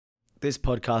This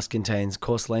podcast contains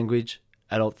coarse language,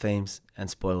 adult themes, and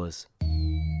spoilers.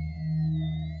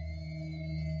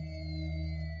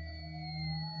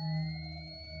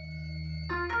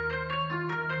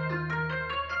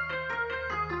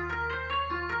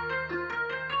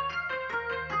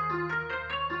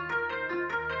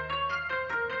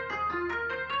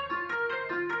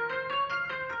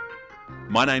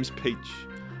 My name's Peach,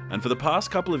 and for the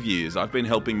past couple of years I've been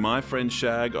helping my friend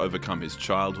Shag overcome his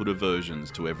childhood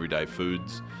aversions to everyday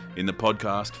foods in the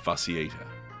podcast Fussy Eater.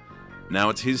 Now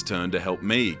it's his turn to help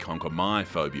me conquer my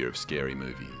phobia of scary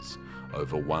movies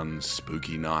over one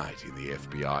spooky night in the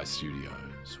FBI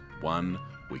studios, one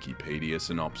Wikipedia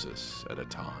synopsis at a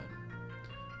time.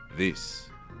 This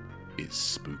is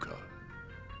Spooko.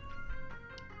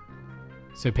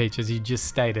 So, Peach, as you just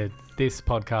stated, this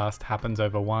podcast happens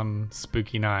over one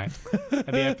spooky night at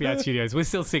the FBI studios. We're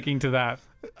still sticking to that.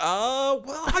 Well,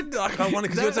 I want to,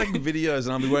 because you're taking videos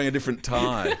and I'll be wearing a different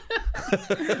tie.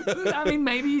 I mean,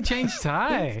 maybe you changed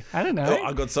tie. I don't know. Oh,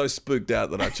 I got so spooked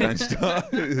out that I changed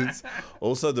ties.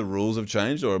 Also, the rules have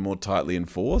changed or are more tightly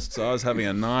enforced. So I was having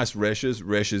a nice Reshes.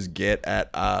 Reshes, get at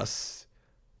us.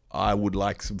 I would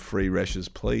like some free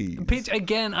Reshes, please. Peach,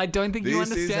 again, I don't think you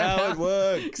understand This is how it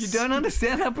works. You don't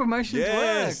understand how promotions work.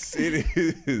 Yes, it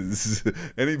is.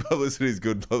 Any publicity is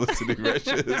good publicity,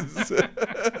 Reshes.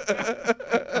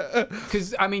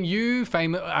 Because, I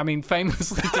mean,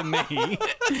 famously to me,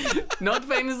 not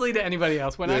famously to anybody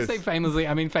else. When I say famously,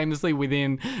 I mean famously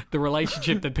within the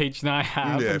relationship that Peach and I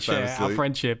have and share, famously. our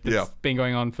friendship that's been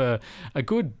going on for a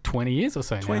good 20 years or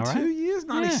so now, right? 22 years?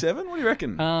 97? What do you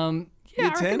reckon? Yeah, Year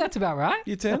I reckon 10? that's about right.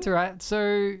 Year 10? That's all right.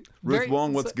 So, Ruth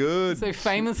Wong, what's good? So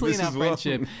famously in our Mrs.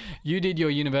 friendship, Wong. you did your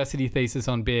university thesis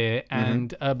on beer,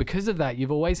 and because of that,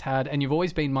 you've always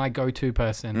been my go-to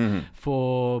person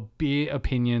for beer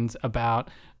opinions about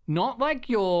not like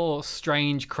your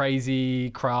strange, crazy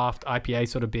craft IPA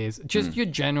sort of beers, just your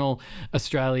general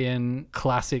Australian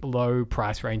classic low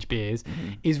price range beers.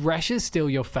 Is Reshes still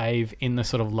your fave in the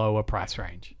sort of lower price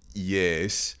range?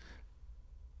 Yes.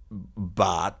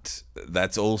 But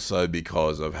that's also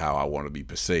because of how I want to be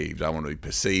perceived. I want to be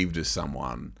perceived as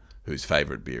someone whose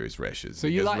favourite beer is Reshes. So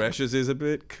you because like Reshes is a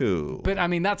bit cool. But I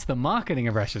mean, that's the marketing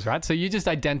of Reshes, right? So you just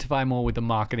identify more with the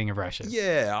marketing of Reshes.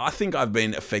 Yeah, I think I've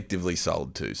been effectively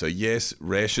sold to. So yes,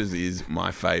 Reshes is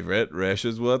my favourite.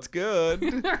 Reshes, what's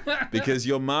good? Because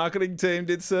your marketing team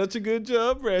did such a good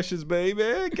job, Reshes,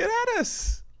 baby. Get at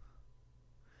us.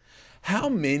 How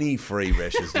many free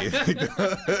Reshes do you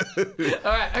think?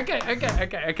 All right.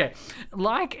 Okay.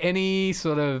 Like any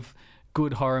sort of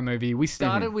good horror movie, we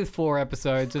started with 4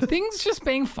 episodes of things just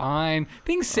being fine,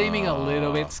 things seeming a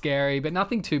little bit scary, but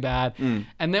nothing too bad.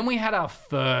 And then we had our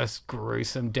first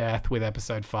gruesome death with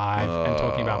episode 5 and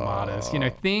talking about martyrs. You know,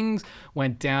 things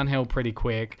went downhill pretty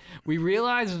quick. We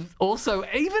realized also,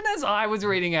 even as I was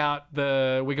reading out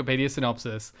the Wikipedia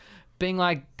synopsis, being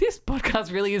like, this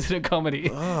podcast really isn't a comedy.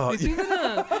 This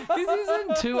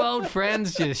isn't two old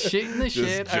friends just shooting the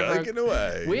shit. Just joking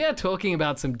away. We are talking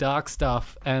about some dark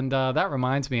stuff, and that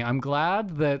reminds me, I'm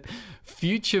glad that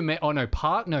Future Me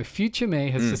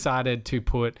has decided to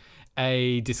put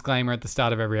a disclaimer at the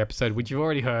start of every episode, which you've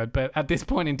already heard, but at this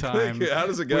point in time, How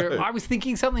does it go? I was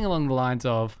thinking something along the lines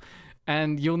of,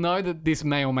 and you'll know that this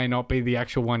may or may not be the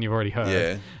actual one you've already heard.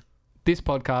 Yeah. This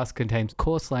podcast contains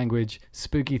coarse language,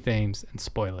 spooky themes, and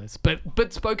spoilers, but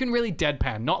spoken really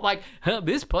deadpan, not like I want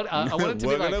it to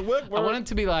be like I want it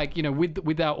to be like, you know,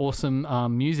 with our awesome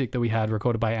music that we had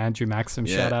recorded by Andrew Maxim.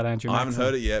 Yeah. Shout out Andrew Maxim. I haven't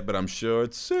heard it yet, but I'm sure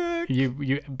it's sick.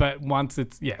 But once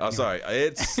it's Oh, anyway. sorry,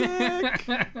 it's sick.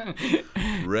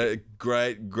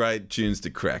 Great tunes to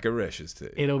crack a Reshes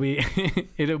to.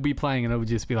 It'll be playing, and it'll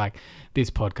just be like, this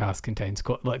podcast contains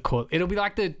it'll be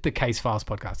like the Case Files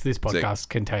podcast. This podcast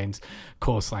contains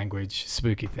coarse language,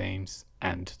 spooky themes,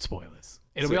 and spoilers.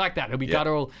 It'll be like that. It'll be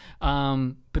guttural.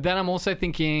 But then I'm also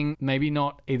thinking maybe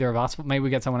not either of us. Maybe we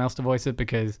get someone else to voice it,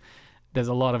 because there's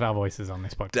a lot of our voices on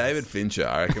this podcast. David Fincher,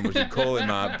 I reckon we should call him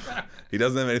up. He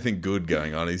doesn't have anything good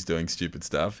going on. He's doing stupid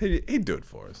stuff. He'd do it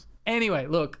for us. Anyway,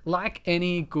 look, like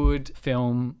any good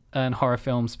film and horror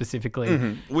film specifically,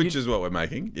 Which is what we're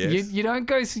making. Yes. you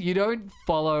don't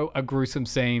follow a gruesome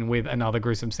scene with another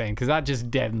gruesome scene, because that just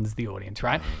deadens the audience,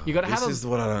 right? You got to have This is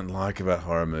what I don't like about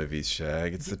horror movies,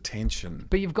 Shag. It's the tension.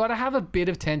 but you've got to have a bit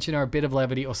of tension or a bit of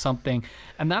levity or something,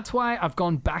 and that's why I've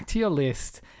gone back to your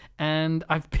list. And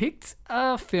I've picked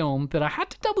a film that I had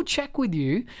to double check with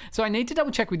you. So I need to double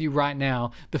check with you right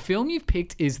now. The film you've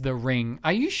picked is The Ring.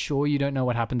 Are you sure you don't know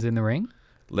what happens in The Ring?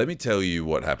 Let me tell you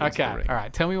what happens in The Ring. All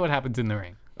right. Tell me what happens in The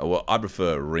Ring. Well, I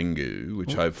prefer Ringu,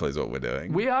 which hopefully is what we're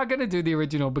doing. We are going to do the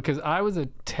original because I was a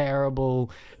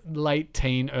terrible late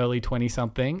teen, early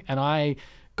 20-something, and I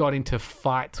got into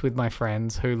fights with my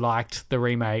friends who liked the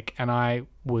remake, and I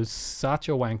was such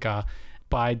a wanker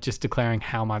by just declaring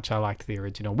how much I liked the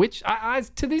original, which I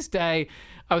to this day,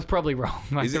 I was probably wrong.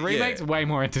 Like, the remake's way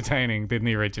more entertaining than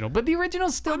the original, but the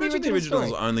original's still the original. The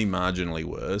original's only marginally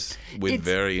worse, with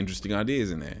very interesting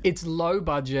ideas in there. It's low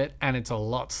budget and it's a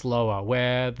lot slower,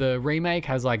 where the remake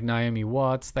has like Naomi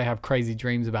Watts, they have crazy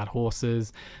dreams about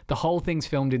horses. The whole thing's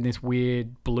filmed in this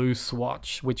weird blue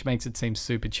swatch, which makes it seem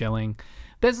super chilling.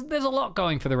 There's a lot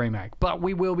going for the remake, but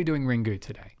we will be doing Ringu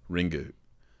today. Ringu.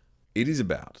 It is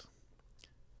about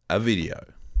a video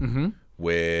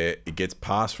where it gets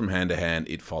passed from hand to hand,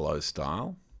 it follows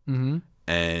style.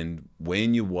 And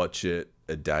when you watch it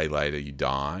a day later, you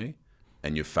die,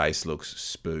 and your face looks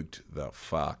spooked the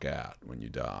fuck out when you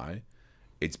die.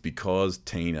 It's because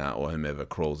Tina or whomever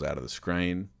crawls out of the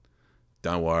screen.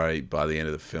 Don't worry, by the end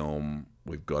of the film,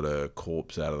 we've got a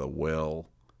corpse out of the well,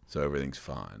 so everything's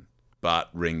fine. But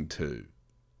Ring 2.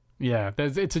 Yeah,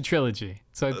 it's a trilogy,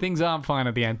 so things aren't fine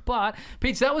at the end. But,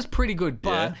 Peach, that was pretty good.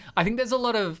 But I think there's a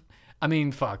lot of,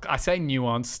 I say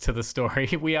nuance to the story.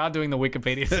 We are doing the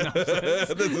Wikipedia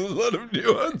synopsis. There's a lot of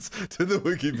nuance to the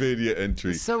Wikipedia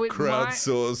entry. So it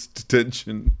crowdsourced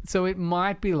tension. So it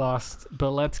might be lost,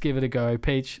 but let's give it a go.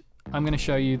 Peach, I'm going to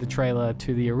show you the trailer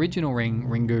to the original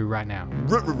Ringu right now.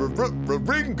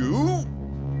 Ringu?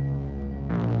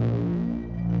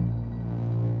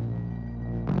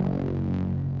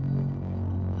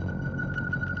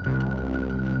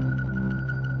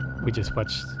 We just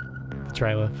watched the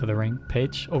trailer for the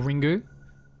Peach, or Ringu.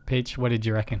 Peach, what did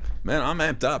you reckon? Man, I'm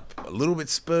amped up. A little bit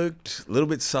spooked, a little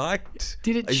bit psyched.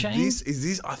 Did it change? Is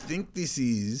this, I think this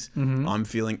is, I'm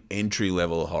feeling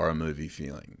entry-level horror movie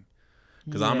feeling.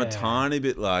 Because I'm a tiny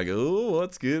bit like, oh,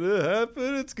 what's going to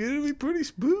happen? It's going to be pretty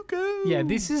spooky. Yeah,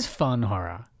 this is fun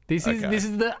horror. This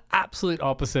is the absolute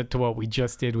opposite to what we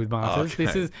just did with Martyrs.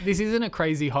 Okay. This isn't a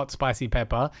crazy hot spicy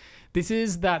pepper. This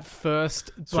is that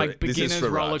first beginner's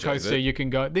roller coaster you can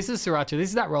go. This is Sriracha. This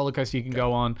is that roller coaster you can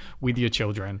go on with your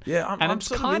children. Yeah, I'm it's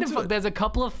kind of there's a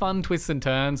couple of fun twists and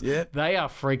turns. Yeah. They are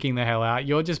freaking the hell out.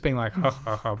 You're just being like, ha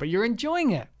ha ha, but you're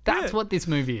enjoying it. That's what this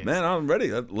movie is. Man, I'm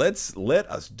ready. Let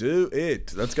us do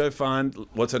it. Let's go find,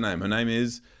 what's her name? Her name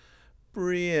is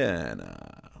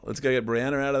Brianna. Let's go get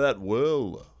Brianna out of that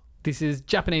world. This is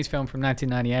Japanese film from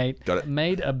 1998. Got it.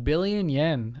 Made $1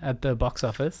 billion at the box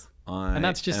office. And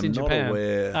that's just in Japan.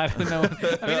 Aware. I don't know.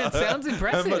 I mean, it sounds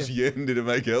impressive. How much yen did it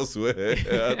make elsewhere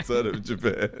outside of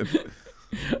Japan?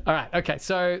 All right. Okay.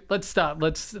 So let's start.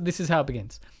 This is how it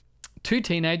begins. Two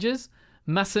teenagers,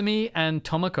 Masami and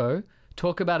Tomoko,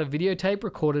 talk about a videotape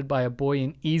recorded by a boy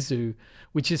in Izu,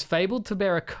 which is fabled to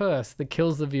bear a curse that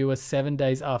kills the viewer 7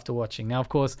 days after watching. Now, of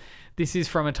course, this is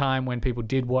from a time when people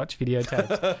did watch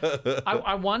videotapes.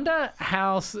 I wonder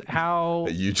how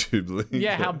a YouTube link.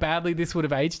 Yeah, how badly this would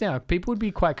have aged now. People would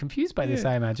be quite confused by this,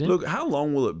 I imagine. Look, how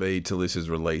long will it be till this is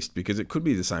released? Because it could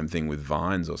be the same thing with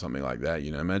Vines or something like that.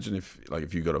 You know, imagine if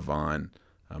you got a Vine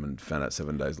and found out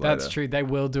 7 days later. That's true. They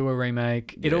will do a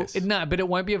remake. Yes. But it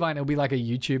won't be a Vine. It'll be like a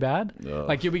YouTube ad. Ugh.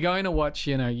 Like you'll be going to watch,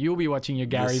 you'll be watching your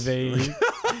Gary Vee,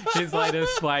 his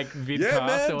latest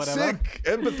vidcast or whatever. Sick.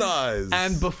 Empathize.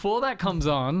 And before that comes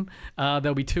on,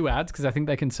 there'll be two ads because I think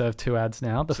they can serve two ads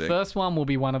now. The first one will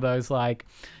be one of those like,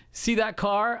 see that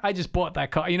car? I just bought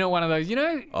that car. One of those, do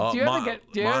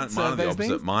you ever serve those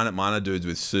things? Mine are dudes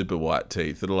with super white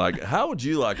teeth that are like, how would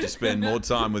you like to spend more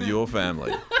time with your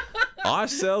family? I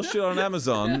sell shit on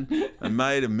Amazon and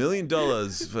made $1 million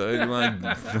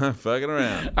for fucking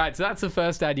around. All right, so that's the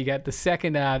first ad you get. The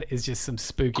second ad is just some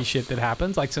spooky shit that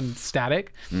happens, like some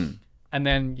static. And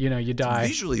then, you die. It's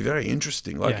visually very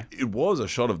interesting. It was a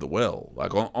shot of the well.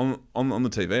 Like on the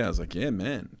TV, I was like, yeah,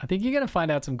 man. I think you're going to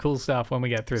find out some cool stuff when we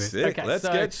get through this. Sick. Okay, Let's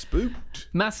get spooked.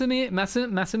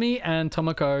 Masami and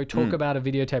Tomoko talk about a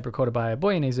videotape recorded by a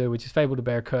boy in Izu, which is fabled to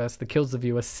bear a curse that kills the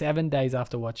viewer 7 days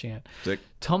after watching it. Sick.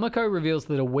 Tomoko reveals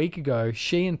that a week ago,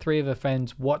 she and 3 of her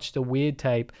friends watched a weird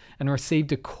tape and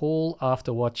received a call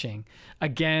after watching.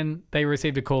 Again, they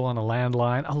received a call on a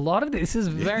landline. A lot of this is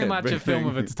very much a film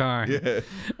of its time. Yeah.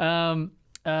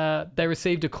 They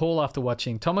received a call after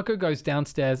watching. Tomoko goes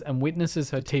downstairs and witnesses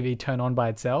her TV turn on by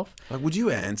itself. Like, would you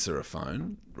answer a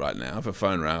phone right now? If a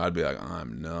phone rang, I'd be like,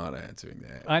 I'm not answering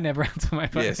that. I never answer my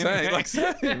phone. Yeah,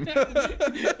 same.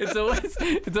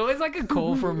 It's always like a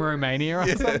call from Romania or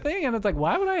something, and it's like,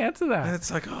 why would I answer that?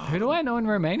 It's like, who do I know in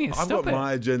Romania? I've got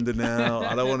my agenda now.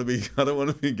 I don't want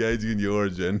to be engaging in your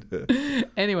agenda.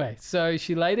 Anyway, so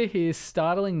she later hears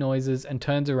startling noises and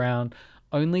turns around,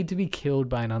 only to be killed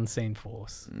by an unseen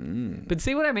force. But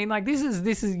see what I mean? Like this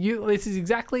is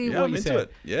exactly what I'm you into said.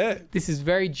 it. Yeah. This is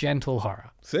very gentle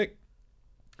horror. Sick.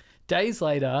 Days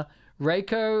later,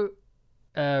 Reiko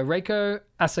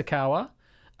Asakawa,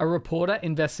 a reporter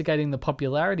investigating the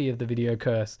popularity of the video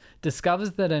curse,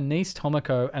 discovers that her niece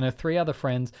Tomoko and her 3 other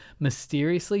friends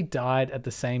mysteriously died at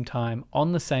the same time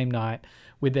on the same night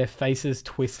with their faces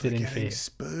twisted in fear.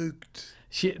 Spooked.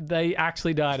 They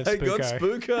actually died of They got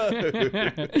Spooko.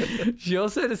 spooko. She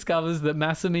also discovers that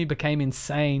Masumi became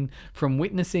insane from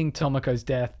witnessing Tomoko's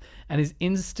death and is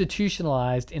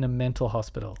institutionalized in a mental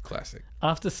hospital. Classic.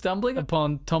 After stumbling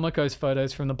upon Tomoko's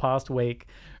photos from the past week,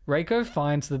 Reiko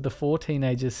finds that the 4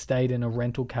 teenagers stayed in a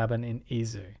rental cabin in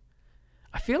Izu.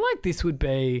 I feel like this would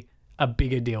be a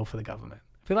bigger deal for the government.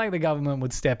 I feel like the government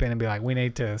would step in and be like, we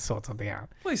need to sort something out.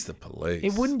 At least the police.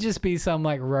 It wouldn't just be some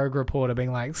like rogue reporter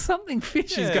being like, something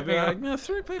fishy is going on. No,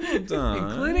 3 people died.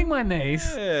 Including my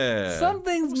niece. Yeah.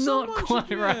 Something's not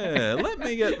quite right. Yeah, let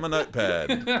me get my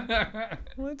notepad.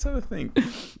 Let's have a think.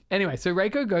 Anyway, so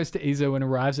Reiko goes to Izu and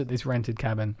arrives at this rented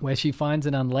cabin where she finds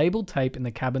an unlabeled tape in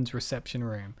the cabin's reception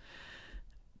room.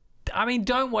 I mean,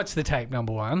 don't watch the tape,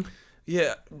 number one.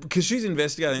 Yeah, because she's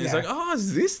investigating. It's like, oh,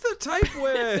 is this the tape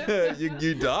where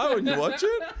you die when you watch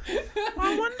it?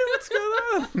 I wonder what's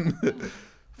going on.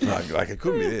 Fuck, like, it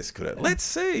couldn't be this, could it? Let's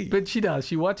see. But she does.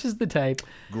 She watches the tape.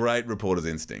 Great reporter's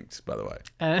instincts, by the way.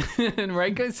 And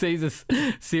Reiko sees a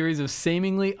series of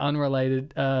seemingly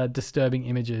unrelated disturbing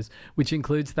images, which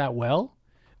includes that woman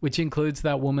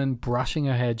brushing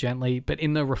her hair gently, but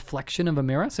in the reflection of a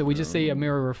mirror. So we just see a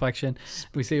mirror reflection.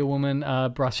 We see a woman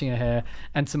brushing her hair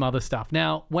and some other stuff.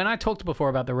 Now, when I talked before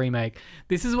about the remake,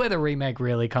 this is where the remake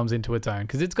really comes into its own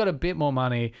because it's got a bit more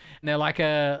money. And they're like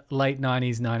a late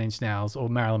 90s 9 Inch Nails or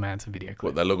Marilyn Manson video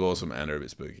clip. Well, they look awesome and are a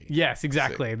bit spooky. Yes,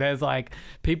 exactly. Sick. There's like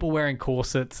people wearing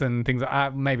corsets and things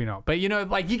like maybe not. But, you know,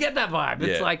 like you get that vibe.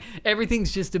 It's like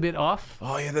everything's just a bit off.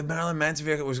 Oh, yeah, the Marilyn Manson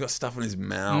video clip has got stuff in his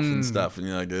mouth and stuff. And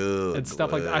you're like, ugh. And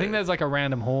stuff like that. I think there's like a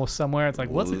random horse somewhere. It's like,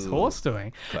 what's this horse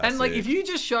doing? Classic. And like, if you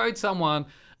just showed someone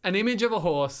an image of a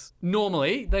horse,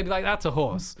 normally they'd be like, that's a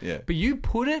horse. Yeah. But you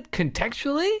put it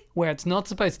contextually where it's not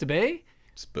supposed to be.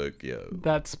 Spookio.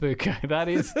 That's Spooko. That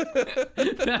is,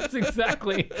 that's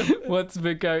exactly what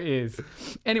Spooko is.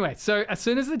 Anyway, so as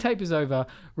soon as the tape is over,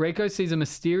 Reiko sees a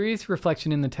mysterious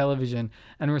reflection in the television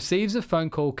and receives a phone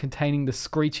call containing the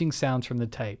screeching sounds from the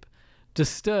tape.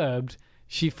 Disturbed,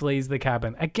 she flees the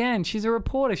cabin. Again, she's a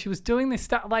reporter. She was doing this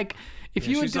stuff. Like, if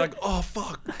you were she's like, oh,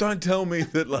 fuck, don't tell me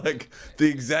that, like, the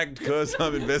exact curse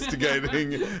I'm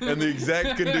investigating and the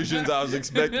exact conditions I was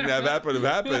expecting to have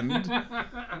happened.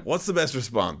 What's the best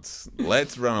response?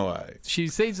 Let's run away. She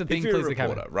sees the thing, if you're flees a the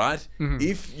cabin. reporter, right? Mm-hmm.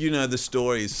 If, you know, the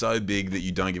story is so big that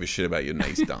you don't give a shit about your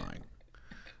niece dying,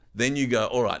 then you go,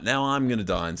 all right, now I'm going to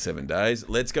die in 7 days.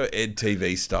 Let's go Ed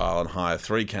TV style and hire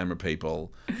 3 camera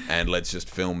people and let's just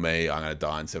film me. I'm going to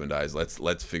die in 7 days.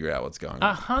 Let's figure out what's going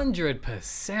on.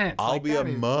 100%. I'll be a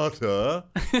martyr.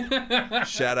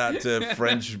 Shout out to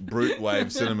French Brute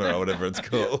Wave Cinema or whatever it's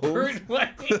called. Brute Wave.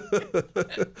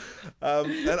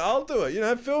 And I'll do it. You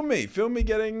know, film me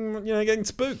getting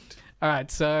spooked. All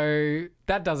right, so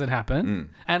that doesn't happen.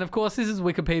 And of course, this is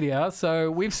Wikipedia,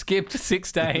 so we've skipped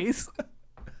 6 days.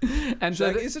 And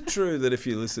Shag, is it true that if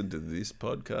you listen to this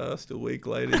podcast a week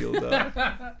later, you'll die?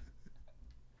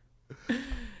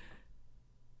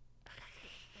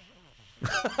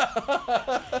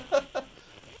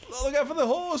 Look out for the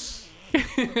horse.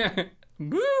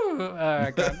 Woo!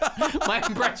 Oh, God. My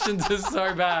impressions are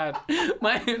so bad.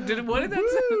 What did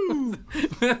that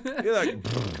say? You're like,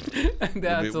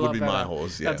 That's would be my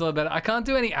horse, yeah. That's a lot better. I can't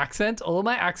do any accents. All of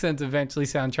my accents eventually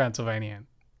sound Transylvanian.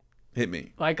 Hit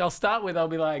me. Like, I'll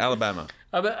be like... Alabama.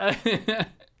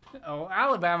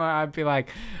 Alabama, I'd be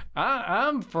like,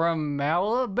 I'm from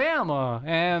Alabama,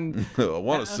 and... I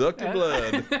want to suck your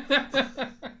blood.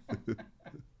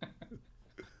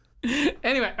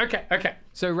 Anyway, okay.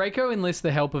 So Reiko enlists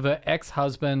the help of her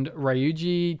ex-husband,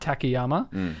 Ryuji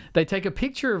Takayama. They take a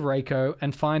picture of Reiko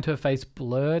and find her face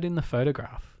blurred in the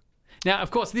photograph. Now,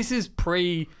 of course, this is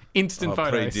pre-instant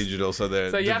photos. Pre-digital, so they're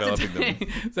developing them.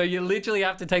 So you literally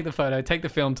have to take the photo, take the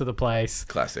film to the place.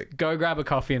 Classic. Go grab a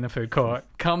coffee in the food court,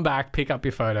 come back, pick up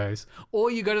your photos. Or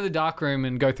you go to the dark room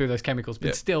and go through those chemicals.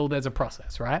 But still, there's a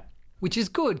process, right? Which is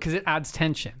good because it adds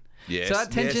tension. Yes, so that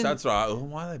tension, yes, that's right. Oh,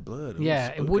 why are they blurred?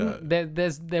 Yeah, it wouldn't.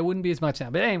 There wouldn't be as much now.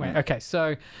 But anyway, okay.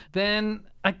 So then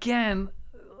again,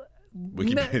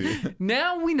 Wikipedia.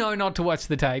 Now we know not to watch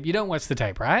the tape. You don't watch the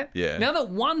tape, right? Yeah. Now that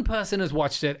one person has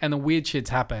watched it and the weird shit's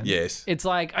happened. Yes. It's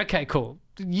like, okay, cool.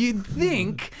 you'd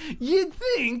think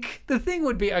the thing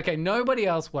would be, okay, nobody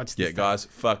else watched this. Yeah, guys,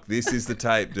 fuck, this is the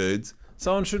tape, dudes.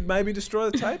 Someone should maybe destroy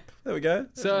the tape. There we go.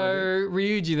 That's So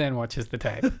Ryuji then watches the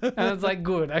tape. And it's like,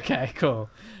 good, okay, cool.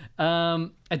 A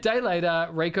day later,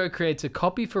 Reiko creates a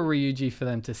copy for Ryuji for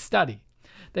them to study.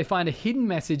 They find a hidden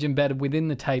message embedded within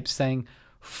the tape saying,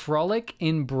 "Frolic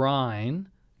in brine,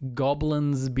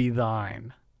 goblins be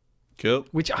thine." Cool.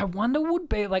 Which I wonder would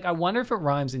be, like, I wonder if it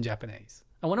rhymes in Japanese.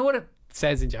 I wonder what it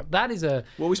says in Japanese. That is a...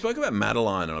 Well, we spoke about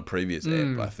Madeline on a previous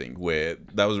ep, I think, where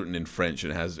that was written in French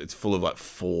and it's full of like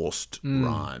forced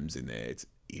rhymes in there. It's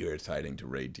irritating to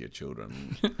read to your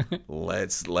children.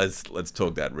 let's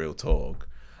talk that real talk.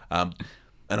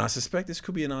 And I suspect this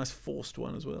could be a nice forced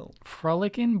one as well.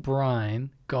 Frolic in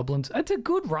brine, goblins... That's a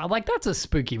good rhyme. Like, that's a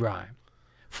spooky rhyme.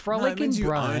 Frolic it means in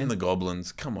brine... you own the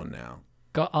goblins. Come on now.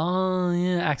 Oh,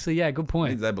 yeah. Actually, yeah, good It point.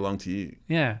 means they belong to you.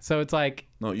 Yeah, so it's like,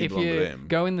 Not you if belong to you them.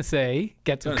 go in the sea,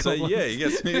 get some So goblins. yeah, you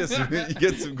get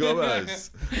some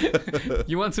gobos.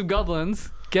 You want some goblins?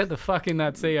 Get the fuck in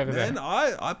that sea over Man, there.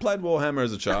 I played Warhammer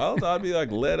as a child. I'd be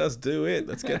like, let us do it.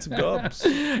 Let's get some gobs.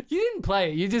 You didn't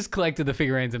play it. You just collected the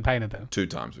figurines and painted them. 2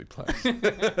 times we played.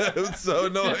 It was so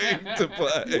annoying to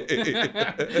play.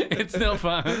 It's still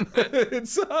fun. It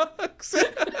sucks.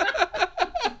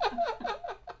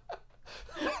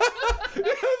 You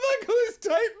have like all these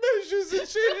tape measures and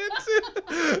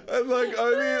shit. And like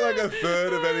only like a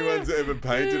third of anyone's ever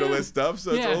painted all their stuff.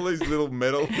 So it's Yeah. all these little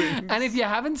metal things. And if you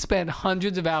haven't spent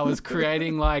hundreds of hours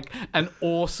creating like an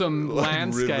awesome Like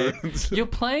landscape, ribbons. you're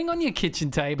playing on your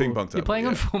kitchen table. Ping pong table, You're playing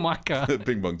on yeah. Formica.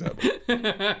 Ping pong table.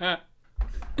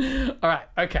 All right.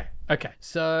 Okay.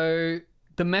 So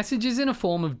the message is in a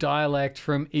form of dialect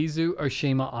from Izu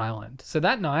Oshima Island. So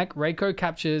that night, Reiko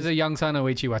captures a young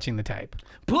Sanoichi watching the tape.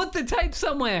 Put the tape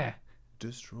somewhere.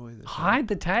 Destroy the Hide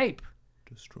the tape.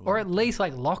 destroy. Or at least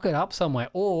like lock it up somewhere.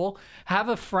 Or have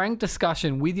a frank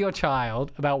discussion with your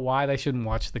child about why they shouldn't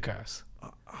watch The Curse.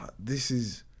 This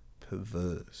is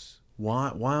perverse. Why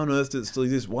on earth does it still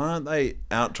exist? Why aren't they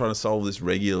out trying to solve this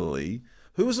regularly?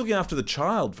 Who was looking after the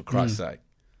child, for Christ's sake?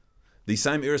 The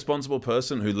same irresponsible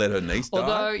person who let her niece die?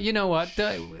 Although, you know what?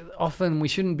 Often we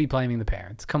shouldn't be blaming the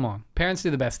parents. Come on. Parents do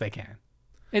the best they can.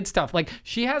 It's tough. Like,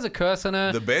 she has a curse on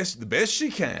her. The best she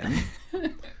can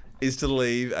is to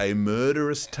leave a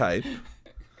murderous tape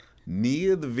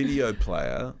near the video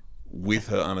player with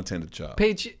her unattended child.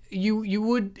 Peach, you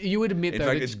would admit In though.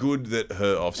 fact, it's good that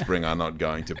her offspring are not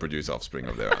going to produce offspring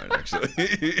of their own, actually.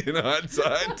 In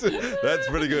hindsight, that's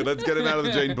pretty good. Let's get him out of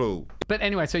the gene pool. But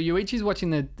anyway, so Yuichi's watching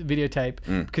the videotape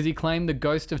because he claimed the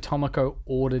ghost of Tomoko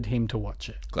ordered him to watch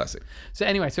it. Classic. So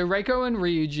anyway, so Reiko and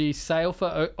Ryuji sail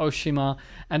for Oshima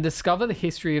and discover the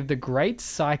history of the great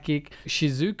psychic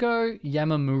Shizuko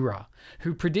Yamamura,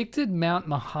 who predicted Mount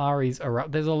Mahari's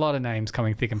eruption. There's a lot of names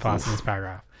coming thick and fast in this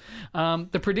paragraph.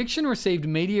 The prediction received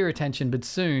media attention, but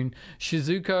soon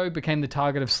Shizuko became the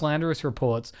target of slanderous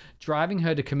reports, driving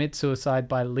her to commit suicide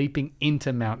by leaping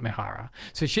into Mount Mahara.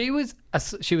 So she was a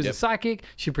psychic.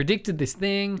 She predicted this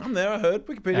thing. I'm there, I heard.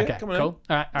 Wikipedia. Okay, Come on cool.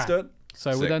 in. All right. Let's do it.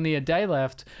 So Sick. with only a day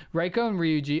left, Reiko and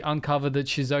Ryuji uncovered that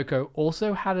Shizuko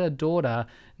also had a daughter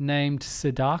named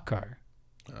Sadako.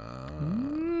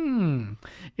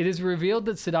 It is revealed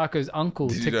that Sadako's uncle...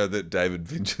 Did you know that David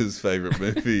Fincher's favourite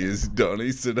movie is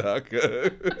Donnie Sadako?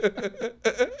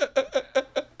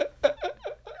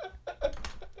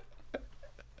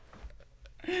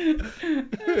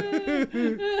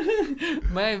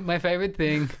 My favorite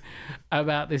thing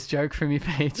about this joke from you,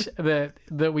 Peach, that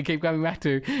we keep coming back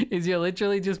to, is you're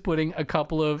literally just putting a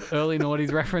couple of early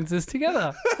noughties references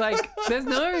together. Like, there's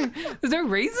no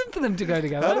reason for them to go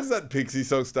together. How does that Pixie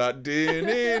song start?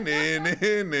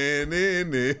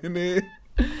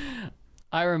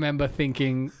 I remember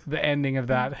thinking the ending of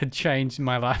that had changed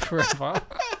my life forever.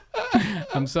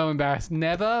 I'm so embarrassed.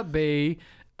 Never be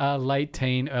a late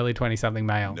teen, early 20-something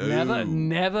male. No.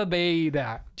 Never be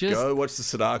that. Just Go watch the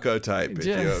Sadako tape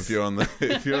if you're on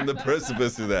the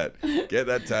precipice of that. Get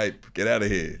that tape. Get out of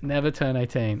here. never turn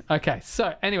 18. Okay,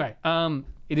 so anyway,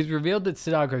 it is revealed that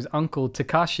Sadako's uncle,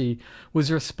 Takashi,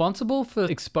 was responsible for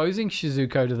exposing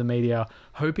Shizuko to the media,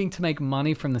 hoping to make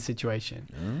money from the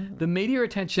situation. The media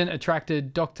attention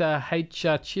attracted Dr.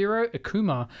 Heichachiro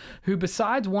Ikuma, who,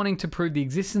 besides wanting to prove the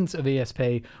existence of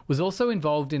ESP, was also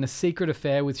involved in a secret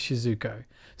affair with Shizuko.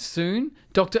 Soon,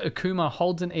 Dr. Ikuma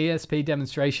holds an ESP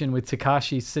demonstration with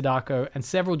Takashi, Sadako, and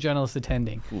several journalists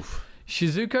attending.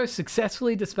 Shizuko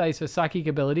successfully displays her psychic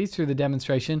abilities through the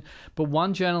demonstration, but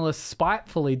one journalist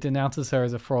spitefully denounces her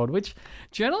as a fraud, which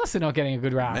journalists are not getting a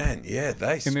good rap Man, yeah,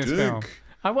 they in this film. stink.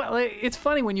 It's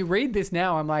funny when you read this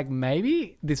now, I'm like,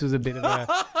 maybe this was a bit of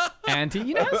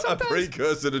anti. A Sometimes.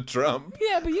 precursor to Trump.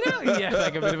 Yeah, but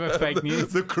like a bit of a fake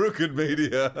news. The crooked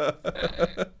media.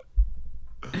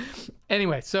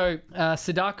 Anyway, so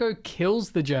Sadako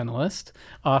kills the journalist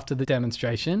after the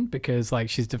demonstration because, like,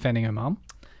 she's defending her mum.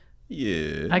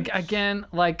 Yeah. Again,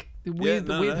 like, with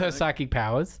her psychic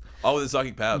powers. Oh, the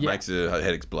psychic power makes her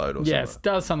head explode or something. Yes,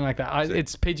 does something like that.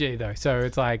 It's PG, though, so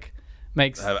it's like...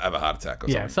 makes have a heart attack or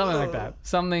something. Yeah, something like that.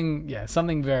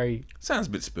 Something very... Sounds a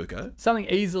bit spooky. Something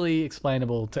easily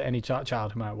explainable to any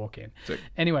child who might walk in. Sick.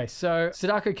 Anyway, so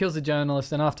Sadako kills the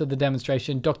journalist, and after the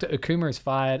demonstration, Dr. Okuma is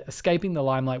fired, escaping the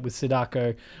limelight with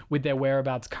Sadako, with their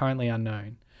whereabouts currently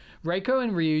unknown. Reiko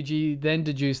and Ryuji then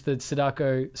deduce that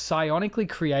Sadako psionically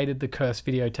created the cursed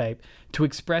videotape to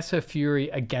express her fury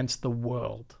against the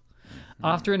world.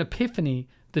 After an epiphany,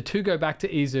 the two go back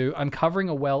to Izu, uncovering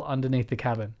a well underneath the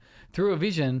cabin. Through a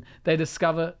vision, they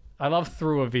discover... I love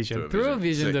through a vision. Through a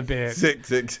vision's a bit... Sick.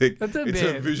 That's a it's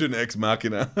bit... a vision ex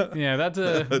machina. Yeah, that's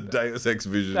a... a Deus ex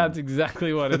vision. That's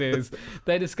exactly what it is.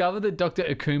 They discover that Dr.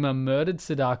 Okuma murdered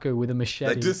Sadako with a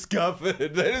machete. They discovered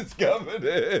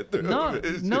it.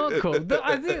 Not cool.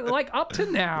 I think, like, up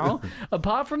to now,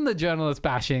 apart from the journalist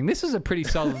bashing, this was a pretty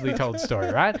solidly told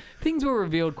story, right? Things were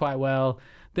revealed quite well.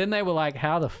 Then they were like,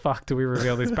 how the fuck do we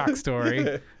reveal this backstory?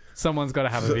 Yeah. Someone's got to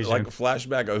have a vision. Like a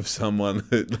flashback of someone,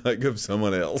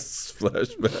 else.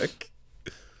 Flashback.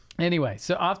 Anyway,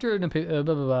 so after they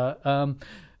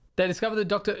discover that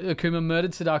Dr. Okuma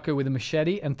murdered Sadako with a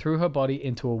machete and threw her body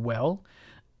into a well.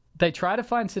 They try to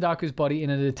find Sadako's body in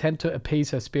an attempt to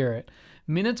appease her spirit.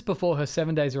 Minutes before her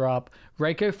 7 days are up,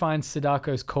 Reiko finds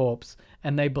Sadako's corpse,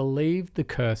 and they believe the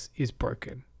curse is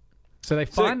broken. So they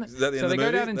find... Is that the end so of they the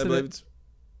go movie? down into the...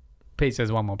 Pete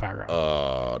says one more paragraph.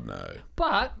 Oh, no.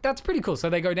 But that's pretty cool. So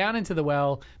they go down into the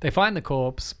well. They find the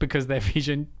corpse because their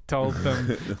vision told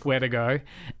them where to go.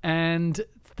 And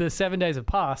the 7 days have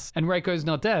passed, and Reiko's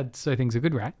not dead, so things are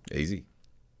good, right? Easy.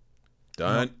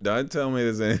 Don't tell me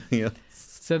there's anything else.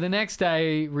 So the next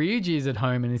day, Ryuji is at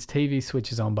home and his TV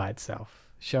switches on by itself,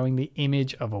 showing the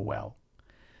image of a well.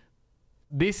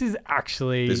 This is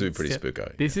actually... This would be pretty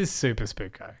spooky. This is super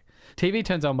spooky. TV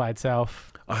turns on by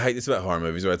itself. I hate this about horror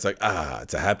movies where it's like,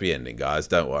 it's a happy ending, guys.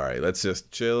 Don't worry. Let's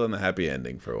just chill in the happy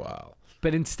ending for a while.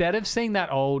 But instead of seeing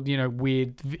that old,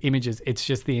 weird images, it's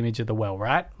just the image of the well,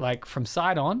 right? Like from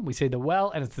side on, we see the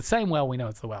well, and it's the same well. We know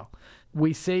it's the well.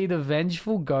 We see the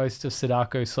vengeful ghost of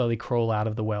Sadako slowly crawl out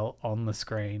of the well on the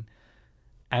screen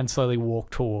and slowly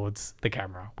walk towards the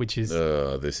camera, which is...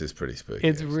 this is pretty spooky.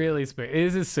 It's really spooky.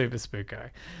 This is super spooky.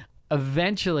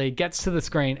 Eventually gets to the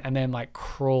screen and then like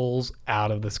crawls out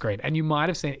of the screen. And you might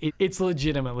have seen it. It's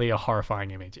legitimately a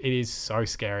horrifying image. It is so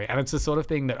scary. And it's the sort of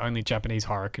thing that only Japanese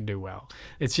horror can do well.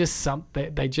 It's just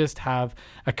something, they just have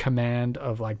a command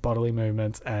of like bodily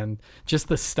movements and just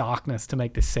the starkness to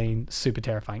make this scene super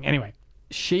terrifying. Anyway,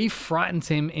 she frightens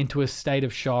him into a state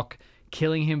of shock,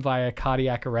 killing him via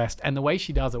cardiac arrest. And the way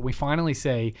she does it, we finally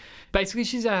see, basically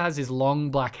she has this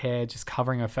long black hair just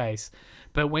covering her face.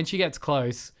 But when she gets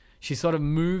close, she sort of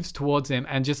moves towards him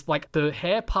and just like the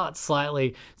hair parts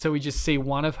slightly. So we just see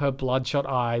one of her bloodshot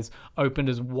eyes opened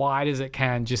as wide as it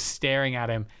can, just staring at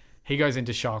him. He goes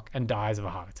into shock and dies of a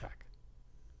heart attack.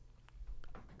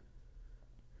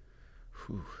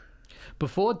 Whew.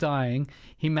 Before dying,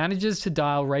 he manages to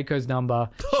dial Reiko's number.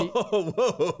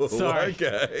 Whoa. Sorry.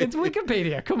 Okay. It's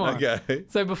Wikipedia. Come on. Okay.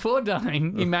 So before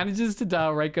dying, he manages to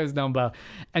dial Reiko's number,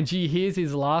 and she hears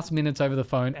his last minutes over the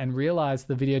phone and realizes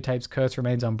the videotape's curse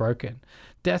remains unbroken.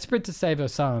 Desperate to save her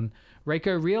son,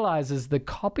 Reiko realizes that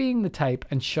copying the tape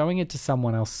and showing it to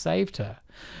someone else saved her.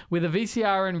 With a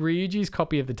VCR and Ryuji's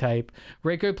copy of the tape,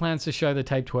 Reiko plans to show the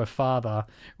tape to her father,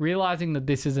 realizing that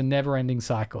this is a never-ending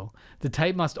cycle. The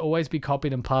tape must always be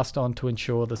copied and passed on to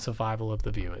ensure the survival of the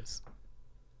viewers.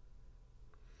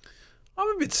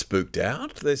 I'm a bit spooked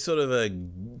out. There's sort of a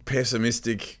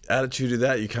pessimistic attitude to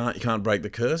that. You can't break the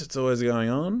curse. It's always going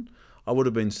on. I would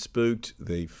have been spooked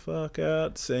the fuck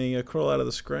out seeing her crawl out of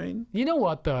the screen. You know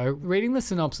what, though? Reading the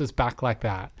synopsis back like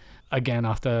that, again,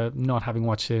 after not having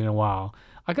watched it in a while,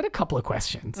 I got a couple of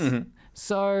questions. Mm-hmm.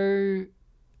 So,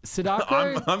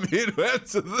 Sadako... I'm here to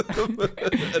answer them.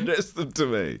 Address them to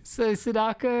me. So,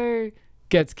 Sadako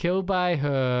gets killed by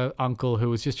her uncle who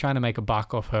was just trying to make a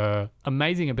buck off her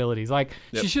amazing abilities. Like,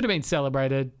 she should have been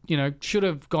celebrated, should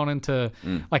have gone into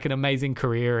like an amazing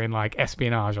career in like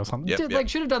espionage or something. Like,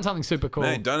 should have done something super cool.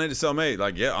 Man, don't need to sell me.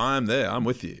 Like, I'm there. I'm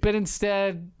with you. But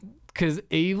instead, because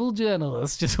evil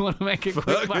journalists just want to make it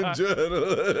quick. Fucking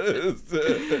journalists.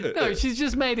 No, she's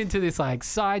just made into this like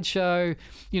sideshow.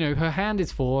 Her hand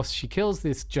is forced. She kills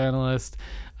this journalist.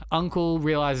 Uncle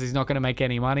realizes he's not going to make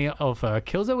any money off her,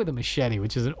 kills her with a machete,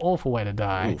 which is an awful way to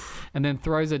die, and then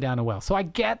throws her down a well. So I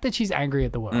get that she's angry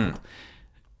at the world.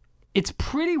 It's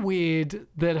pretty weird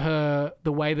that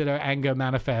the way that her anger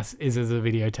manifests is as a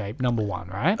videotape, number one,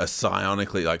 right? A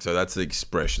psionically, so that's the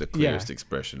expression, the clearest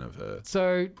expression of her.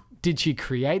 So did she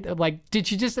create, did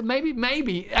she just,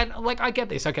 maybe, and I get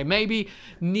this, okay, maybe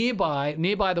nearby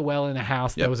the well in a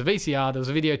house, there was a VCR, there was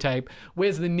a videotape.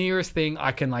 Where's the nearest thing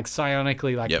I can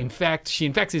psionically infect? She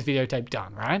infects this videotape,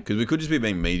 done, right? Because we could just be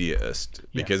being mediaist.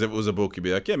 Because if it was a book, you'd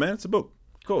be like, yeah, man, it's a book.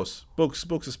 Of course. Books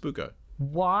are spooko.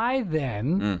 Why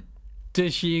then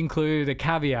does she include a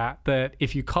caveat that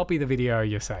if you copy the video,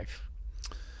 you're safe?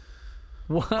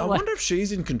 What? I wonder if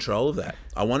she's in control of that.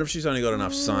 I wonder if she's only got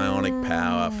enough psionic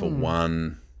power for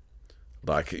one,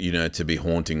 to be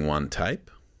haunting one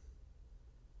tape.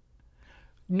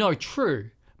 No,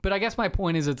 true. But I guess my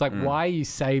point is it's why are you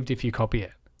saved if you copy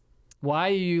it? Why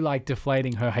are you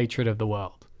deflating her hatred of the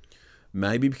world?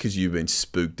 Maybe because you've been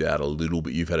spooked out a little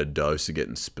bit. You've had a dose of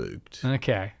getting spooked.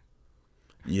 Okay.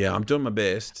 Yeah, I'm doing my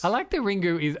best. I like that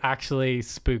Ringu is actually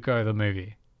Spooko the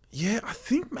movie. Yeah, I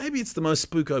think maybe it's the most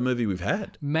Spooko movie we've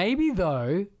had. Maybe,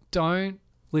 though, don't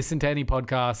listen to any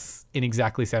podcasts in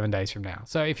exactly 7 days from now.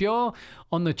 So if you're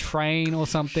on the train or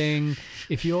something,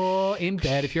 if you're in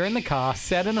bed, if you're in the car,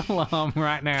 set an alarm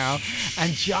right now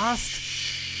and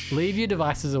just leave your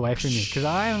devices away from you, because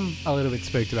I am a little bit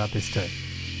spooked about this too.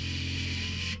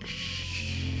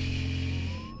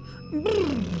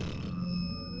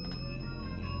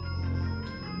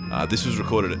 This was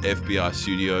recorded at FBI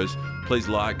Studios. Please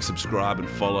like, subscribe, and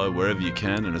follow wherever you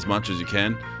can and as much as you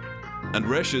can. And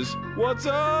Reshes, what's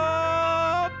up?